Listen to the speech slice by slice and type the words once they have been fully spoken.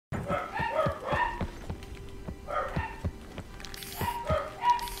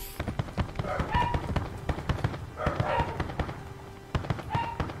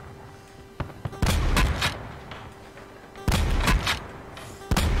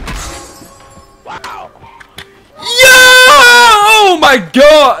my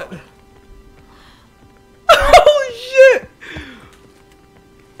god! Holy shit!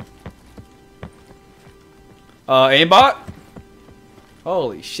 Aimbot?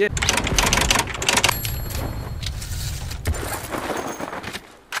 Holy shit.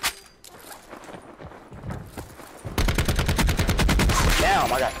 Damn,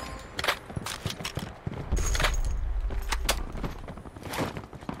 my god.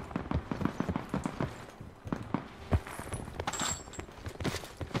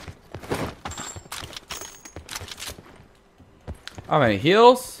 How many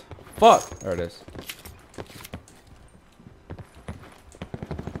heals? Fuck. There it is.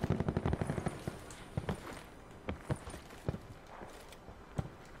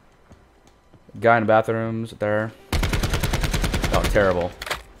 Guy in the bathrooms there. Oh, terrible.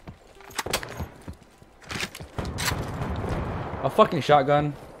 A fucking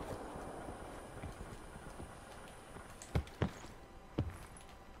shotgun.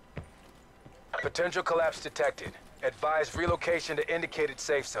 Potential collapse detected. Advise relocation to indicated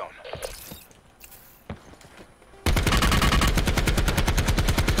safe zone.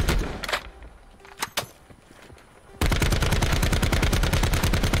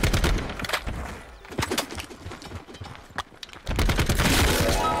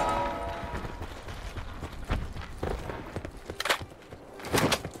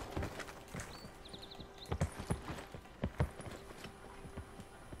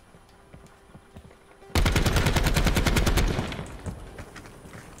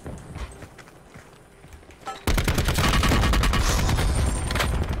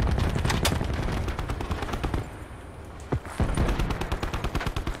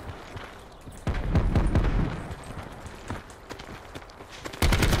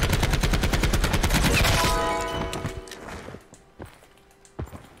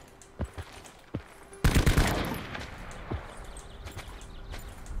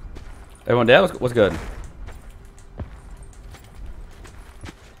 Everyone dead? What's good?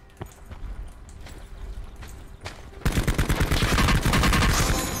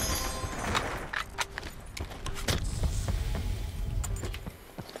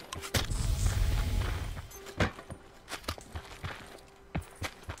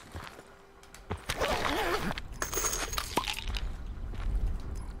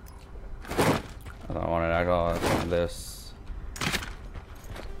 I don't want to act on this.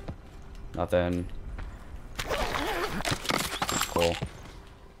 Nothing. Cool.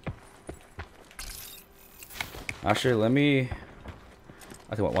 Actually, let me.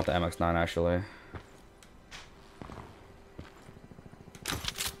 I think I want the MX-9 actually.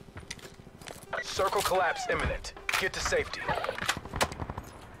 Circle collapse imminent. Get to safety.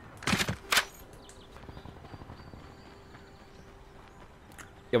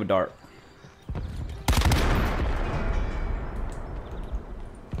 You have a dart.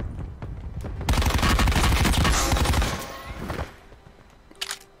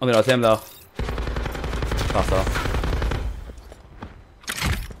 I mean, that's him though. Thought so.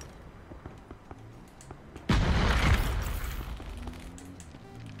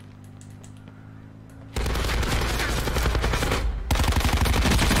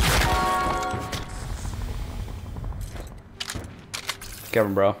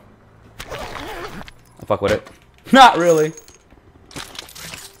 Kevin, bro. I'll fuck with it. Not really.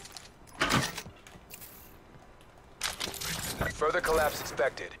 Further collapse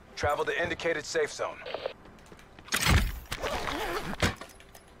expected. Travel to indicated safe zone.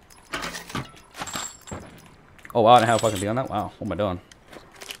 Oh wow, I didn't have a fucking thing on that. Wow, what am I doing?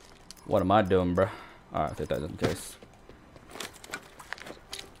 What am I doing, bro? Alright, I think that's in case.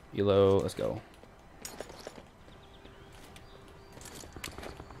 Elo, let's go.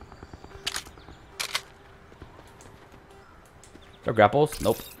 There grapples?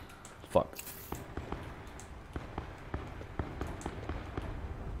 Nope. Fuck.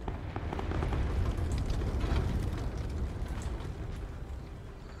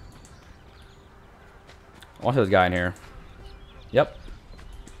 I want this guy in here. Yep.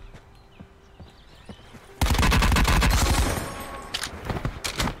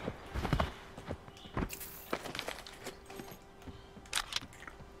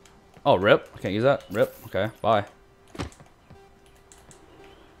 Oh, rip. I can't use that. Rip. Okay, bye.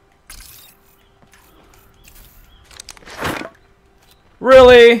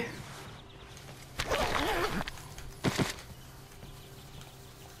 Really?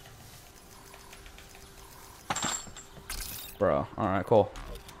 Bro, alright, cool.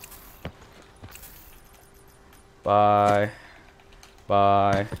 Bye.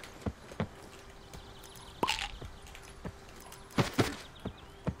 Bye.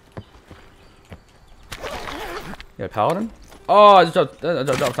 Yeah, paladin? Oh, I just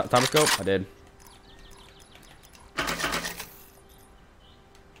dropped timer scope. I did.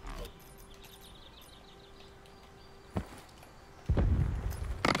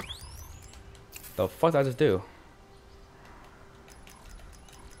 The fuck did I just do?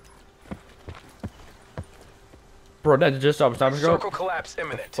 Bro, that just dropped timer scope. Circle collapse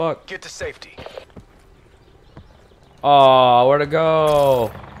imminent. Fuck. Get to safety. Oh, where'd it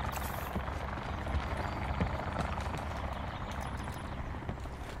go?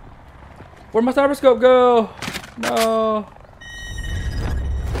 Where'd my timer scope go? No.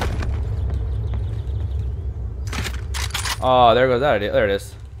 Oh, there goes that idea. There it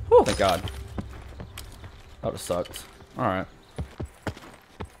is. Oh, thank God. That would've sucked. Alright.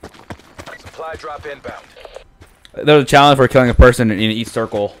 Supply drop inbound. There's a challenge for killing a person in each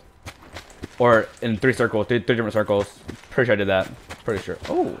circle. Or in three circles, three different circles. Pretty sure I did that. Pretty sure.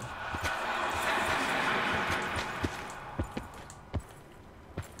 Oh.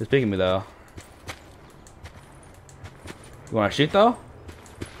 He's peeking me though. You wanna shoot though?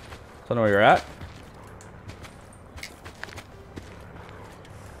 So I know where you're at.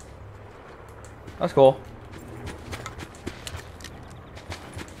 That's cool.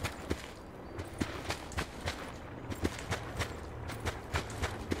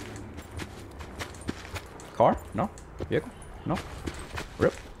 Car? No. Vehicle? No.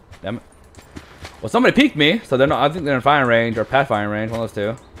 Rip. Damn it. Well, somebody peeked me, so they're not. I think they're in firing range or past firing range. One of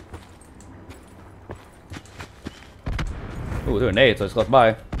those two. Ooh, they're nades, so it's close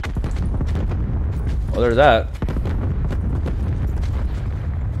by. Well, there's that.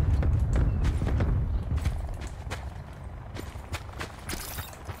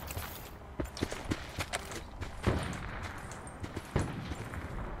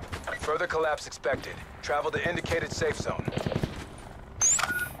 Further collapse expected. Travel to indicated safe zone.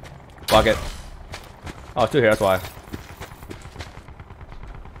 Fuck it. Oh, two here, that's why.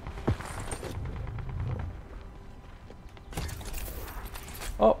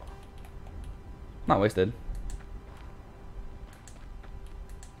 Oh. Not wasted.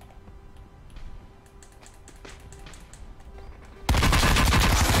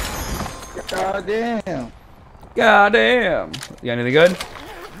 God damn. God damn. You got anything good?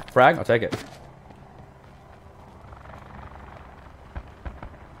 Frag? I'll take it.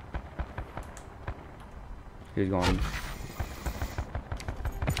 He's going.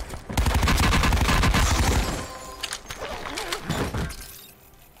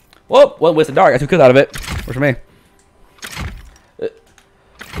 Whoa! Well, wasted dart. I got 2 kills out of it. Works for me.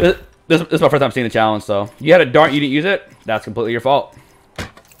 This is my first time seeing the challenge, so you had a dart, you didn't use it. That's completely your fault.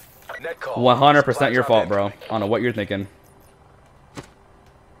 100% your fault, bro. I don't know what you're thinking.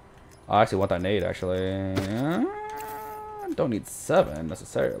 I actually want that nade, actually. Don't need 7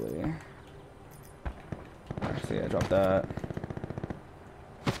 necessarily. Actually, I dropped that.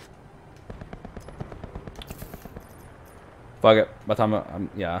 Fuck it. By the time I'm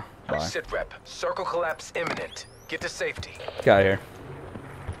yeah. Bye. Sit rep. Circle collapse imminent. Get to safety. Get out of here.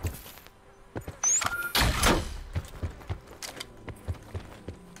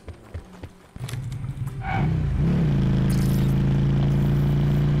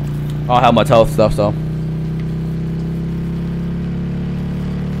 I don't have much health stuff, so.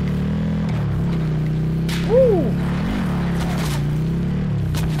 Woo.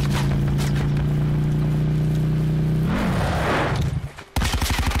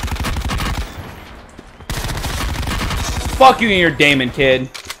 Fuck you and your Damon, kid.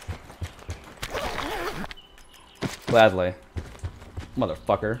 Gladly.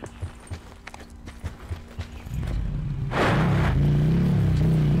 Motherfucker.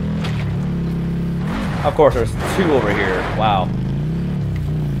 Of course, there's 2 over here. Wow.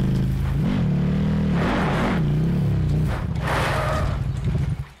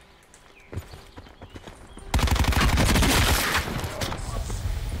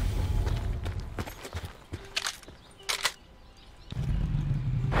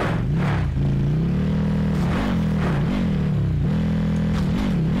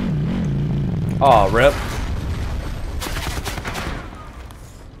 Oh, rip.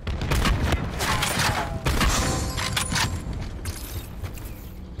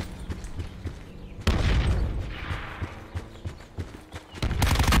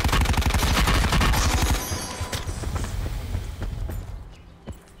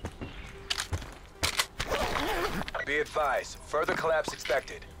 Be advised, further collapse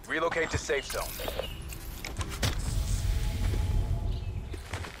expected. Relocate to safe zone.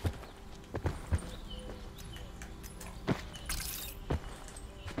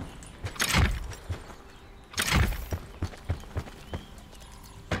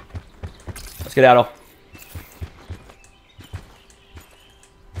 Let's get out.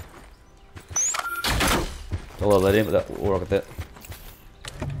 a little lady, but we'll work with it.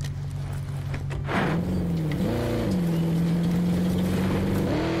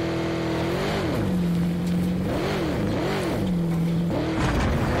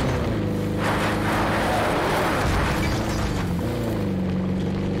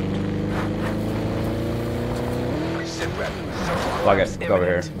 Fuck it, go over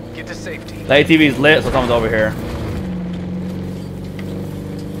here. Get to safety. The ATV's lit, so someone's over here.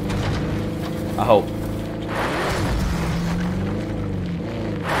 I hope.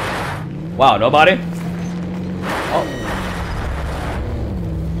 Wow, nobody? Oh.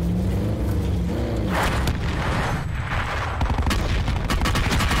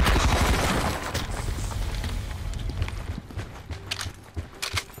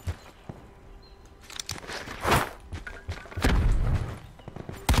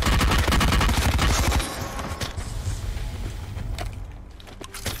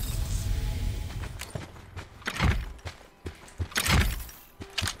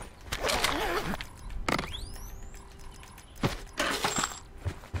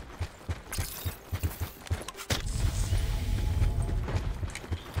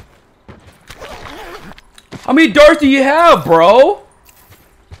 How many darts do you have, bro?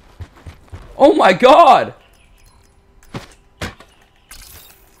 Oh my god!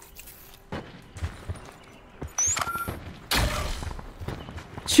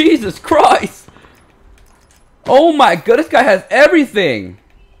 Jesus Christ! Oh my god, this guy has everything!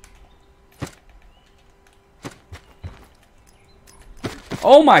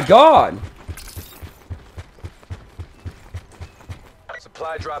 Oh my god!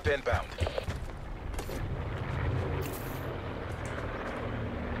 Supply drop inbound.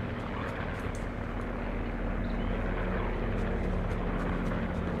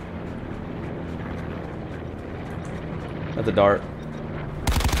 That's a dart.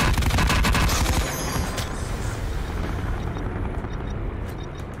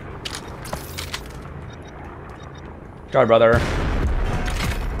 Dart, brother.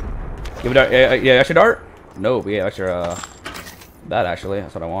 Give it a dart. Yeah, extra dart? No, yeah, extra, that actually.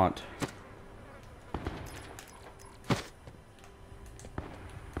 That's what I want.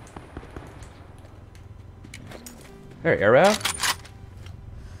 Here, air raft?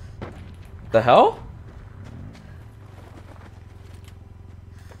 The hell?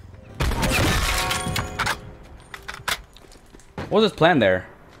 What was his plan there?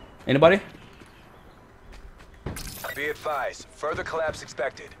 Anybody? Be advised, further collapse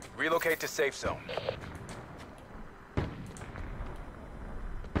expected. Relocate to safe zone.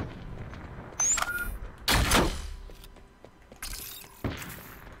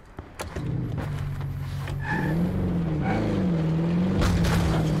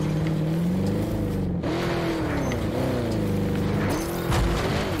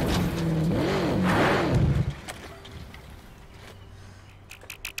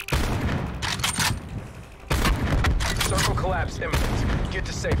 Circle collapse imminent. Get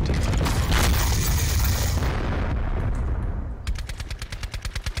to safety.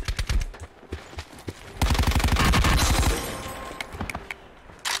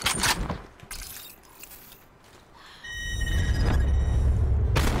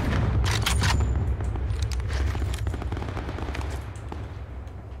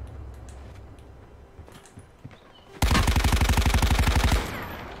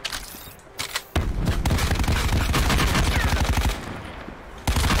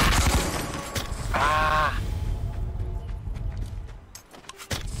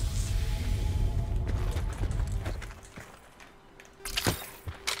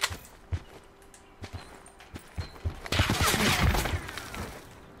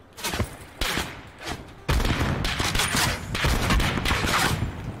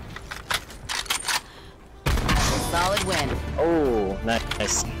 Solid win. Oh,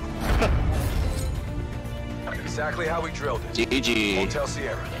 nice. Exactly how we drilled it. GG. Hotel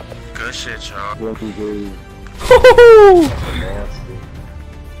Sierra. Good shit, y'all. Lucky dude. Woohoo! Nasty.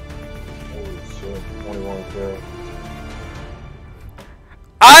 Holy shit. 21 kills.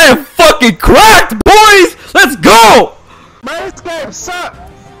 I am fucking cracked, boys! Let's go! Man, this game sucks!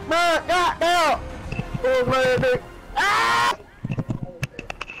 Man, goddamn! Oh, man,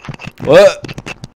 What?